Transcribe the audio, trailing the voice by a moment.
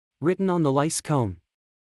written on the lice comb.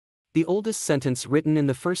 The oldest sentence written in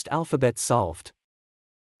the first alphabet solved.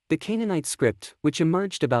 The Canaanite script, which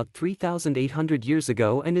emerged about 3,800 years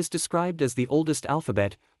ago and is described as the oldest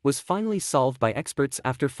alphabet, was finally solved by experts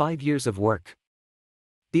after 5 years of work.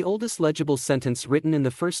 The oldest legible sentence written in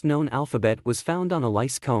the first known alphabet was found on a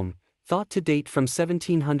lice comb, thought to date from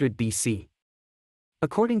 1700 BC.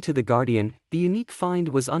 According to The Guardian, the unique find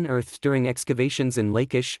was unearthed during excavations in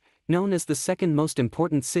Lachish, known as the second most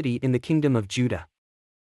important city in the Kingdom of Judah.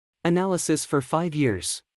 Analysis for 5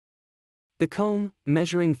 years. The comb,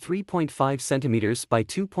 measuring 3.5 centimeters by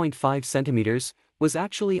 2.5 centimeters, was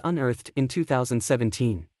actually unearthed in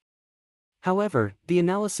 2017. However, the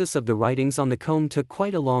analysis of the writings on the comb took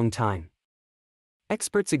quite a long time.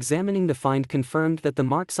 Experts examining the find confirmed that the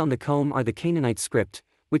marks on the comb are the Canaanite script,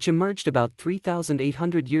 which emerged about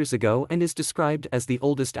 3,800 years ago and is described as the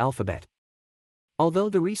oldest alphabet. Although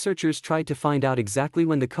the researchers tried to find out exactly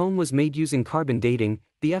when the comb was made using carbon dating,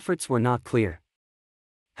 the efforts were not clear.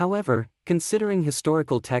 However, considering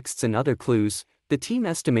historical texts and other clues, the team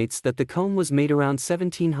estimates that the comb was made around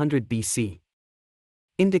 1700 BC.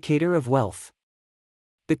 Indicator of wealth.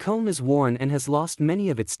 The comb is worn and has lost many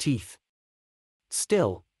of its teeth.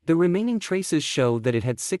 Still, the remaining traces show that it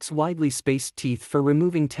had 6 widely spaced teeth for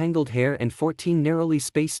removing tangled hair and 14 narrowly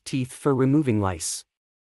spaced teeth for removing lice.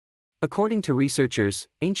 According to researchers,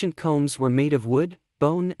 ancient combs were made of wood,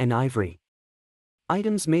 bone, and ivory.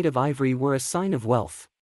 Items made of ivory were a sign of wealth.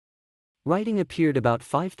 Writing appeared about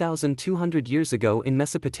 5,200 years ago in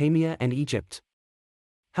Mesopotamia and Egypt.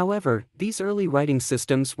 However, these early writing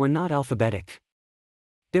systems were not alphabetic.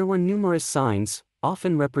 There were numerous signs,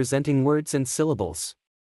 often representing words and syllables.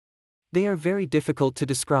 They are very difficult to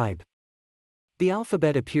describe. The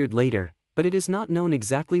alphabet appeared later, but it is not known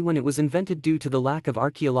exactly when it was invented due to the lack of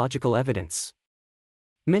archaeological evidence.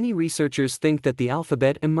 Many researchers think that the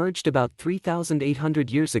alphabet emerged about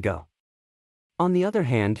 3,800 years ago. On the other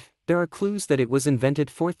hand, there are clues that it was invented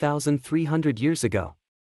 4,300 years ago.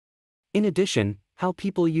 In addition, how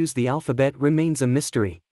people use the alphabet remains a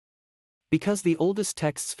mystery. Because the oldest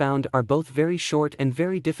texts found are both very short and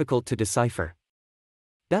very difficult to decipher.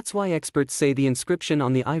 That's why experts say the inscription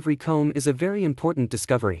on the ivory comb is a very important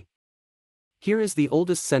discovery. Here is the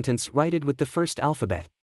oldest sentence written with the first alphabet.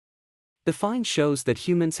 The find shows that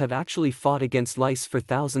humans have actually fought against lice for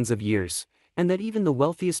thousands of years, and that even the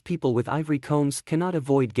wealthiest people with ivory combs cannot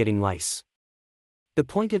avoid getting lice. The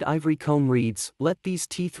pointed ivory comb reads, "Let these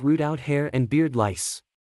teeth root out hair and beard lice."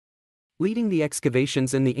 Leading the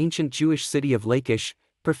excavations in the ancient Jewish city of Lachish,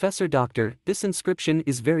 Professor Dr. "This inscription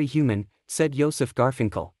is very human," said Yosef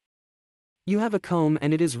Garfinkel. "You have a comb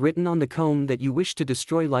and it is written on the comb that you wish to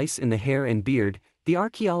destroy lice in the hair and beard," the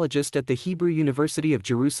archaeologist at the Hebrew University of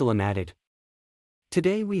Jerusalem added.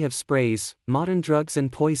 Today we have sprays, modern drugs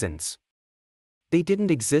and poisons. They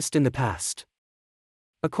didn't exist in the past.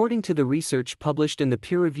 According to the research published in the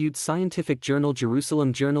peer-reviewed scientific journal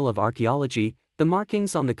Jerusalem Journal of Archaeology, the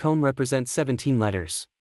markings on the comb represent 17 letters.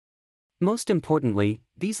 Most importantly,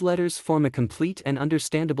 these letters form a complete and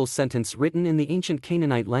understandable sentence written in the ancient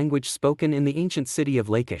Canaanite language spoken in the ancient city of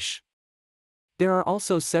Lachish. There are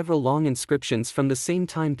also several long inscriptions from the same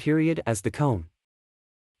time period as the comb.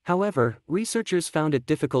 However, researchers found it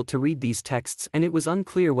difficult to read these texts and it was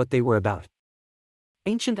unclear what they were about.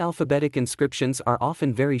 Ancient alphabetic inscriptions are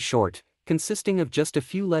often very short, consisting of just a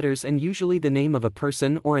few letters and usually the name of a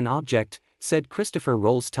person or an object, said Christopher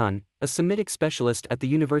Rolls-Tunn, a Semitic specialist at the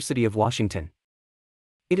University of Washington.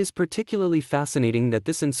 It is particularly fascinating that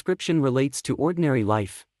this inscription relates to ordinary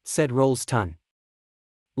life, said Rolls-Tunn.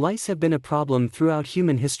 Lice have been a problem throughout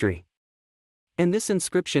human history. And this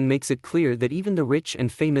inscription makes it clear that even the rich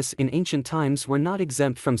and famous in ancient times were not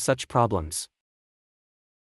exempt from such problems.